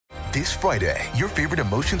This Friday, your favorite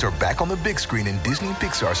emotions are back on the big screen in Disney and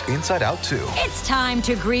Pixar's Inside Out 2. It's time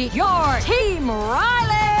to greet your Team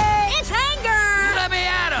Riley! It's anger! Let me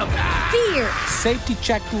at him! Fear! Safety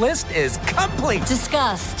checklist is complete!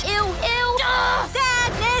 Disgust! Ew, ew!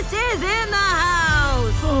 Sadness is in the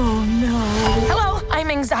house! Oh, no. Hello, I'm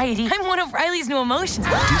anxiety. I'm one of Riley's new emotions.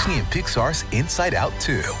 Disney and Pixar's Inside Out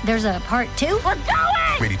 2. There's a part 2? We're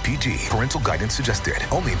going! Rated PG. Parental guidance suggested.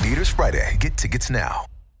 Only in theaters Friday. Get tickets now.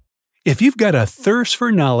 If you've got a thirst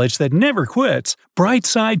for knowledge that never quits,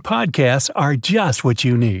 Brightside Podcasts are just what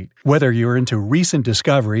you need. Whether you're into recent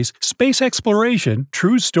discoveries, space exploration,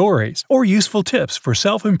 true stories, or useful tips for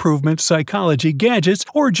self-improvement, psychology, gadgets,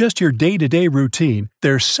 or just your day-to-day routine,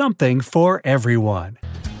 there's something for everyone.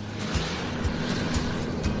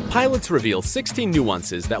 Pilots reveal 16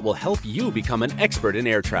 nuances that will help you become an expert in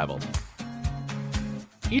air travel.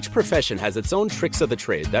 Each profession has its own tricks of the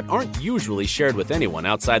trade that aren't usually shared with anyone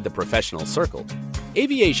outside the professional circle.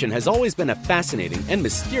 Aviation has always been a fascinating and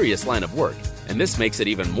mysterious line of work, and this makes it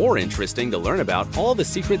even more interesting to learn about all the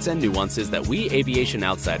secrets and nuances that we aviation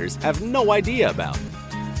outsiders have no idea about.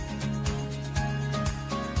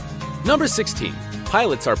 Number 16.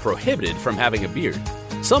 Pilots are prohibited from having a beard.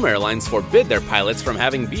 Some airlines forbid their pilots from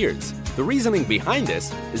having beards. The reasoning behind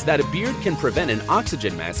this is that a beard can prevent an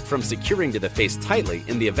oxygen mask from securing to the face tightly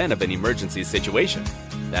in the event of an emergency situation.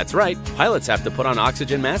 That's right, pilots have to put on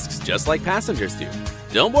oxygen masks just like passengers do.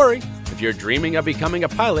 Don't worry, if you're dreaming of becoming a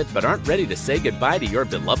pilot but aren't ready to say goodbye to your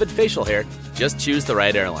beloved facial hair, just choose the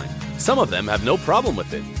right airline. Some of them have no problem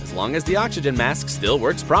with it, as long as the oxygen mask still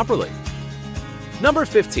works properly. Number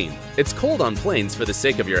 15. It's cold on planes for the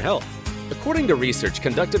sake of your health. According to research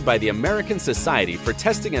conducted by the American Society for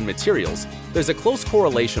Testing and Materials, there's a close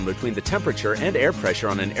correlation between the temperature and air pressure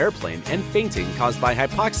on an airplane and fainting caused by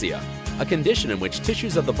hypoxia, a condition in which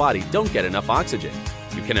tissues of the body don't get enough oxygen.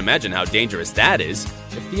 You can imagine how dangerous that is.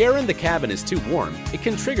 If the air in the cabin is too warm, it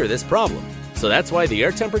can trigger this problem. So that's why the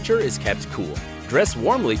air temperature is kept cool. Dress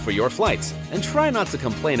warmly for your flights, and try not to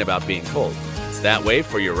complain about being cold. It's that way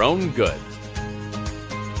for your own good.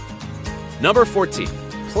 Number 14.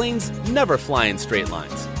 Planes never fly in straight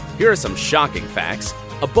lines. Here are some shocking facts.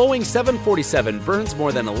 A Boeing 747 burns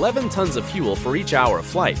more than 11 tons of fuel for each hour of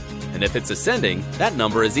flight, and if it's ascending, that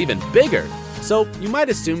number is even bigger. So you might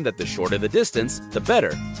assume that the shorter the distance, the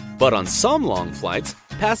better. But on some long flights,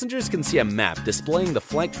 passengers can see a map displaying the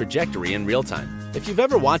flight trajectory in real time. If you've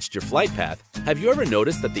ever watched your flight path, have you ever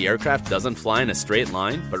noticed that the aircraft doesn't fly in a straight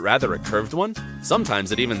line, but rather a curved one?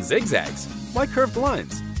 Sometimes it even zigzags. Why curved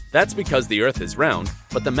lines? That's because the Earth is round,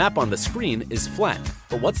 but the map on the screen is flat.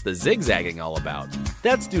 But what's the zigzagging all about?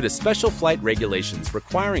 That's due to special flight regulations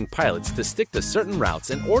requiring pilots to stick to certain routes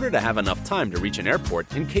in order to have enough time to reach an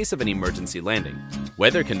airport in case of an emergency landing.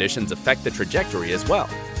 Weather conditions affect the trajectory as well.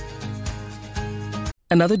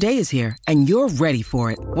 Another day is here, and you're ready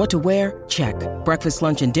for it. What to wear? Check. Breakfast,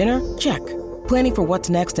 lunch, and dinner? Check. Planning for what's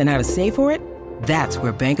next and how to save for it? That's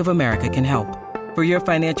where Bank of America can help. For your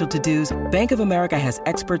financial to-dos, Bank of America has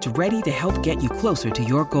experts ready to help get you closer to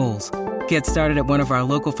your goals. Get started at one of our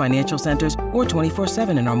local financial centers or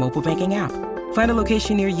 24/7 in our mobile banking app. Find a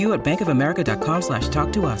location near you at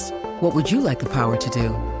bankofamerica.com/talktous. What would you like the power to do?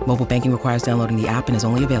 Mobile banking requires downloading the app and is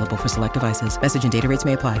only available for select devices. Message and data rates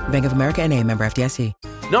may apply. Bank of America N.A., member FDIC.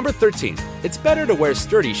 Number 13. It's better to wear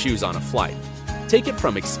sturdy shoes on a flight. Take it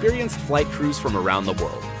from experienced flight crews from around the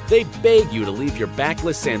world. They beg you to leave your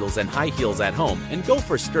backless sandals and high heels at home and go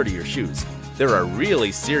for sturdier shoes. There are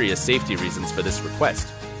really serious safety reasons for this request.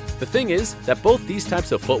 The thing is that both these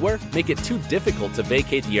types of footwear make it too difficult to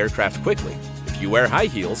vacate the aircraft quickly. If you wear high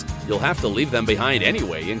heels, you'll have to leave them behind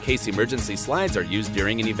anyway in case emergency slides are used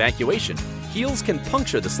during an evacuation. Heels can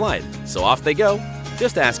puncture the slide, so off they go.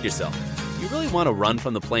 Just ask yourself, you really want to run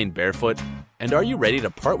from the plane barefoot? And are you ready to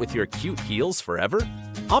part with your cute heels forever?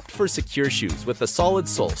 Opt for secure shoes with a solid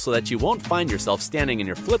sole so that you won't find yourself standing in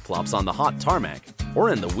your flip-flops on the hot tarmac,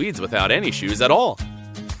 or in the weeds without any shoes at all.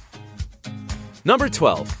 Number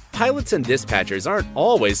 12. Pilots and dispatchers aren't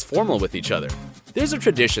always formal with each other. There's a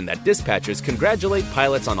tradition that dispatchers congratulate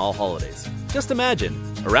pilots on all holidays. Just imagine,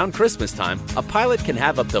 around Christmas time, a pilot can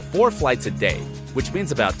have up to 4 flights a day, which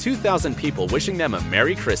means about 2,000 people wishing them a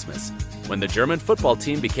Merry Christmas. When the German football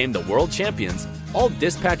team became the world champions, all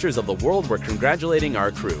dispatchers of the world were congratulating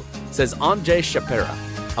our crew, says Andrzej Shapira,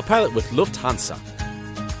 a pilot with Lufthansa.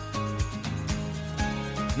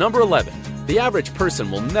 Number 11. The average person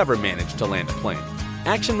will never manage to land a plane.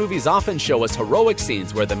 Action movies often show us heroic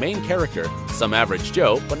scenes where the main character, some average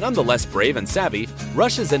Joe, but nonetheless brave and savvy,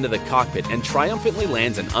 rushes into the cockpit and triumphantly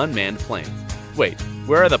lands an unmanned plane. Wait,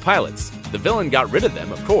 where are the pilots? The villain got rid of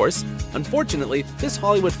them, of course. Unfortunately, this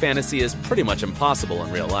Hollywood fantasy is pretty much impossible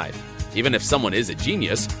in real life. Even if someone is a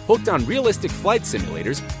genius, hooked on realistic flight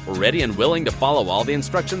simulators, or ready and willing to follow all the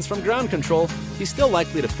instructions from ground control, he's still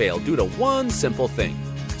likely to fail due to one simple thing: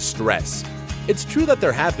 stress. It's true that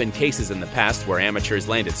there have been cases in the past where amateurs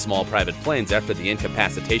landed small private planes after the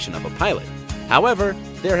incapacitation of a pilot. However,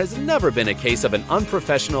 there has never been a case of an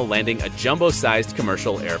unprofessional landing a jumbo-sized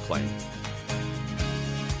commercial airplane.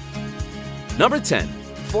 Number 10.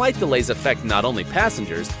 Flight delays affect not only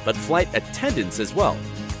passengers, but flight attendants as well.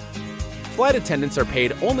 Flight attendants are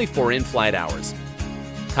paid only for in-flight hours.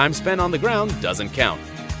 Time spent on the ground doesn't count.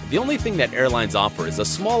 The only thing that airlines offer is a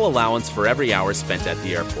small allowance for every hour spent at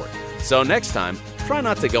the airport. So next time, try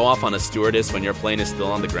not to go off on a stewardess when your plane is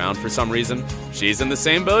still on the ground for some reason. She's in the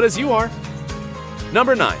same boat as you are.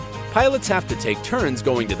 Number 9. Pilots have to take turns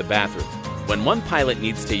going to the bathroom. When one pilot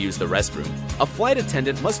needs to use the restroom, a flight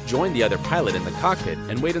attendant must join the other pilot in the cockpit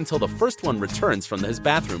and wait until the first one returns from his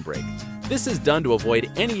bathroom break. This is done to avoid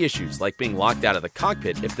any issues like being locked out of the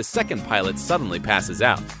cockpit if the second pilot suddenly passes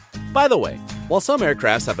out. By the way, while some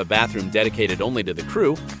aircrafts have a bathroom dedicated only to the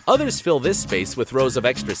crew, others fill this space with rows of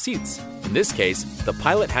extra seats. In this case, the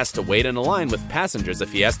pilot has to wait in a line with passengers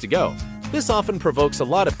if he has to go. This often provokes a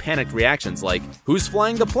lot of panicked reactions like, "Who's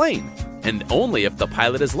flying the plane?" And only if the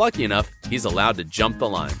pilot is lucky enough, he's allowed to jump the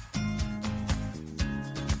line.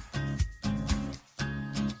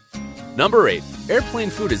 Number 8. Airplane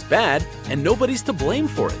food is bad, and nobody's to blame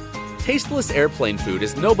for it. Tasteless airplane food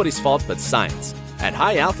is nobody's fault but science. At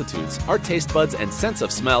high altitudes, our taste buds and sense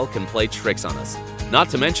of smell can play tricks on us. Not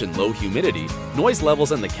to mention low humidity, noise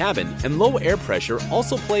levels in the cabin, and low air pressure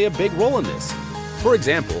also play a big role in this. For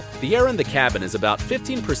example, the air in the cabin is about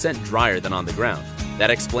 15% drier than on the ground.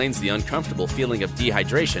 That explains the uncomfortable feeling of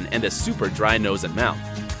dehydration and a super dry nose and mouth.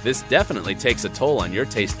 This definitely takes a toll on your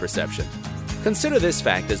taste perception. Consider this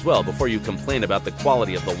fact as well before you complain about the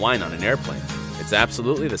quality of the wine on an airplane. It's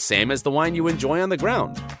absolutely the same as the wine you enjoy on the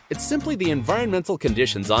ground. It's simply the environmental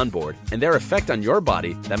conditions on board and their effect on your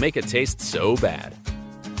body that make it taste so bad.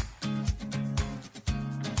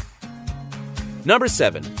 Number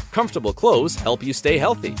 7. Comfortable clothes help you stay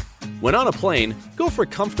healthy. When on a plane, go for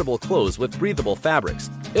comfortable clothes with breathable fabrics.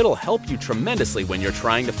 It'll help you tremendously when you're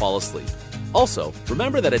trying to fall asleep. Also,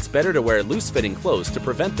 remember that it's better to wear loose-fitting clothes to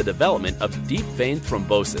prevent the development of deep vein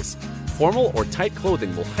thrombosis. Formal or tight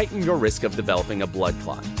clothing will heighten your risk of developing a blood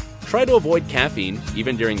clot. Try to avoid caffeine,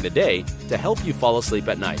 even during the day, to help you fall asleep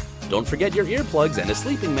at night. Don't forget your earplugs and a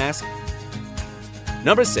sleeping mask.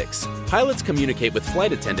 Number 6. Pilots communicate with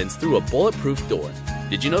flight attendants through a bulletproof door.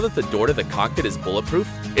 Did you know that the door to the cockpit is bulletproof?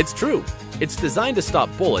 It's true. It's designed to stop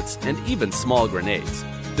bullets and even small grenades.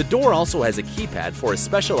 The door also has a keypad for a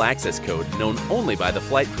special access code known only by the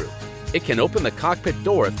flight crew. It can open the cockpit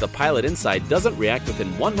door if the pilot inside doesn't react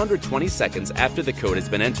within 120 seconds after the code has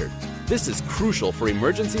been entered. This is crucial for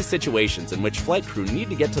emergency situations in which flight crew need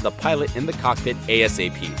to get to the pilot in the cockpit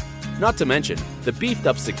ASAP. Not to mention, the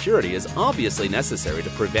beefed-up security is obviously necessary to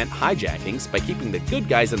prevent hijackings by keeping the good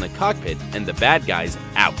guys in the cockpit and the bad guys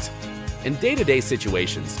out. In day-to-day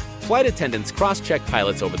situations, flight attendants cross-check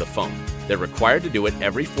pilots over the phone. They're required to do it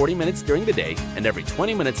every 40 minutes during the day and every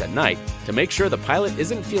 20 minutes at night to make sure the pilot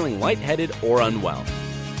isn't feeling lightheaded or unwell.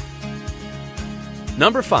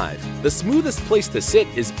 Number 5. The smoothest place to sit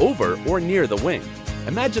is over or near the wing.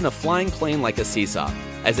 Imagine a flying plane like a seesaw.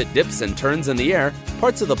 As it dips and turns in the air,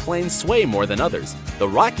 parts of the plane sway more than others. The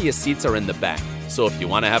rockiest seats are in the back, so if you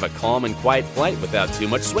want to have a calm and quiet flight without too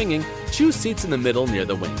much swinging, choose seats in the middle near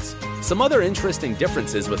the wings. Some other interesting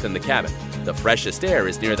differences within the cabin. The freshest air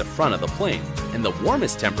is near the front of the plane, and the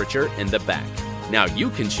warmest temperature in the back. Now you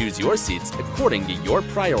can choose your seats according to your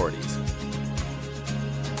priorities.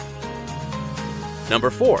 Number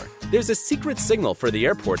 4. There's a secret signal for the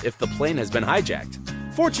airport if the plane has been hijacked.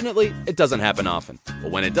 Fortunately, it doesn't happen often,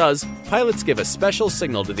 but when it does, pilots give a special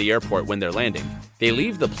signal to the airport when they're landing. They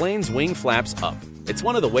leave the plane's wing flaps up. It's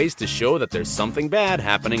one of the ways to show that there's something bad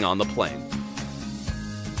happening on the plane.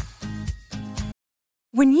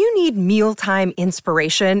 When you need mealtime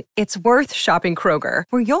inspiration, it's worth shopping Kroger,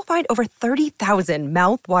 where you'll find over 30,000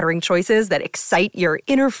 mouth-watering choices that excite your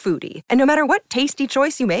inner foodie. And no matter what tasty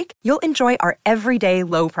choice you make, you'll enjoy our everyday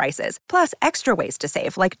low prices, plus extra ways to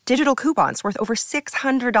save, like digital coupons worth over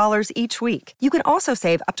 $600 each week. You can also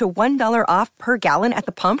save up to $1 off per gallon at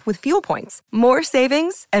the pump with fuel points. More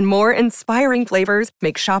savings and more inspiring flavors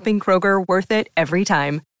make shopping Kroger worth it every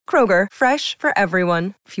time. Kroger, fresh for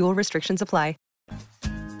everyone. Fuel restrictions apply.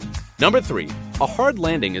 Number 3. A hard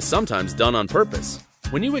landing is sometimes done on purpose.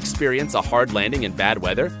 When you experience a hard landing in bad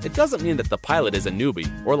weather, it doesn't mean that the pilot is a newbie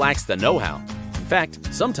or lacks the know-how. In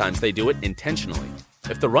fact, sometimes they do it intentionally.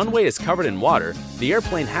 If the runway is covered in water, the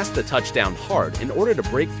airplane has to touch down hard in order to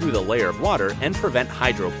break through the layer of water and prevent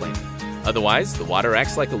hydroplaning. Otherwise, the water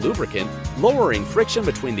acts like a lubricant, lowering friction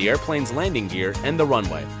between the airplane's landing gear and the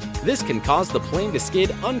runway. This can cause the plane to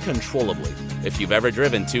skid uncontrollably. If you've ever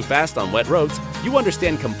driven too fast on wet roads, you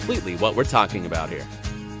understand completely what we're talking about here.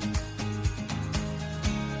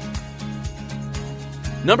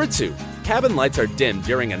 Number 2. Cabin lights are dimmed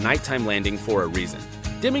during a nighttime landing for a reason.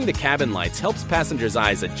 Dimming the cabin lights helps passengers'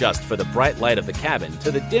 eyes adjust for the bright light of the cabin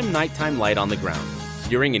to the dim nighttime light on the ground.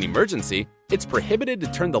 During an emergency, it's prohibited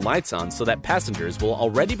to turn the lights on so that passengers will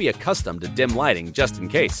already be accustomed to dim lighting just in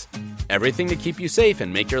case. Everything to keep you safe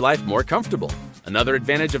and make your life more comfortable. Another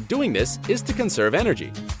advantage of doing this is to conserve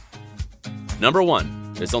energy. Number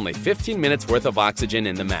 1. There's only 15 minutes worth of oxygen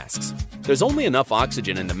in the masks. There's only enough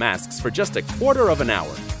oxygen in the masks for just a quarter of an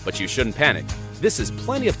hour, but you shouldn't panic. This is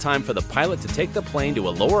plenty of time for the pilot to take the plane to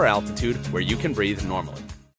a lower altitude where you can breathe normally.